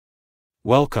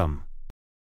Welcome.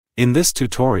 In this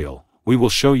tutorial, we will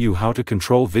show you how to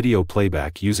control video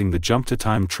playback using the jump to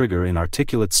time trigger in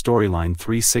Articulate Storyline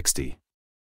 360.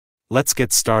 Let's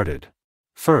get started.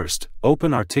 First,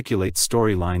 open Articulate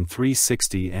Storyline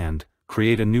 360 and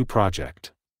create a new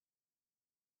project.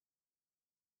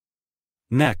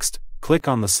 Next, click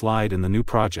on the slide in the new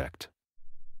project.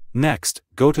 Next,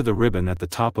 go to the ribbon at the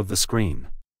top of the screen.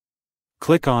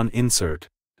 Click on Insert,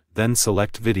 then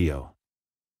select Video.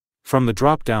 From the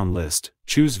drop-down list,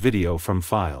 choose Video from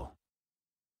File.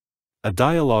 A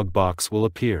dialog box will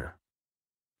appear.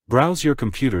 Browse your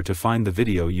computer to find the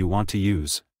video you want to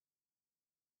use.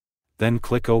 Then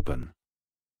click Open.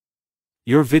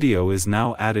 Your video is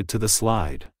now added to the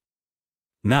slide.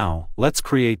 Now, let's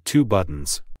create two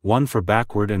buttons, one for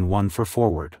backward and one for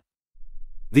forward.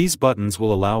 These buttons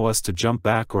will allow us to jump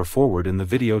back or forward in the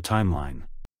video timeline.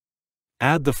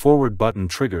 Add the forward button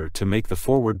trigger to make the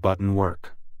forward button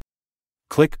work.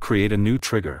 Click Create a new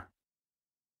trigger.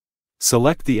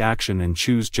 Select the action and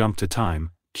choose Jump to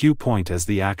Time, cue point as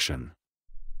the action.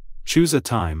 Choose a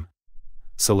time,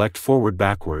 select Forward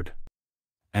Backward,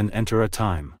 and enter a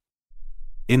time.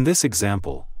 In this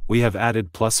example, we have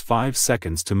added +5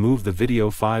 seconds to move the video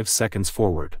 5 seconds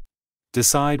forward.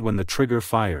 Decide when the trigger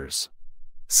fires.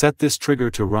 Set this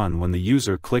trigger to run when the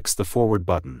user clicks the forward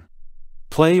button.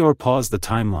 Play or pause the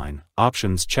timeline.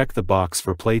 Options: check the box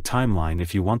for play timeline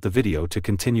if you want the video to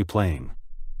continue playing.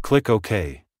 Click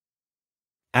OK.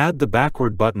 Add the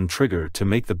backward button trigger to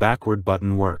make the backward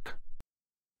button work.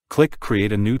 Click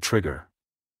Create a new trigger.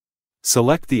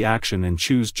 Select the action and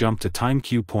choose Jump to Time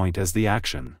cue point as the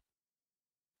action.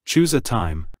 Choose a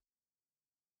time,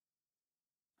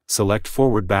 select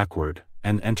Forward Backward,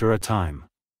 and enter a time.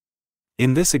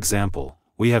 In this example,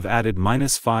 we have added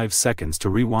 -5 seconds to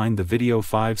rewind the video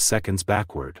 5 seconds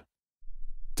backward.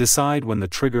 Decide when the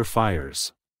trigger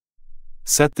fires.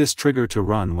 Set this trigger to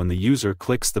run when the user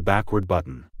clicks the backward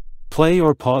button. Play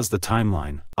or pause the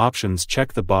timeline. Options: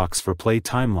 check the box for play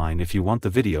timeline if you want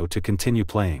the video to continue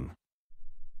playing.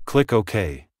 Click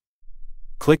OK.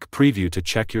 Click Preview to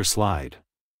check your slide.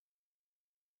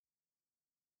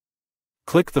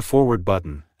 Click the forward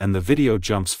button, and the video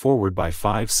jumps forward by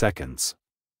 5 seconds.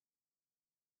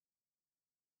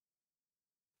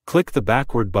 Click the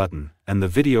backward button, and the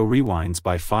video rewinds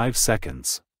by 5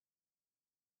 seconds.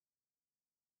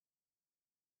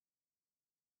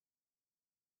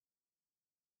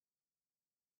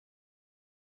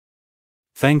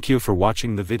 Thank you for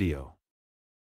watching the video.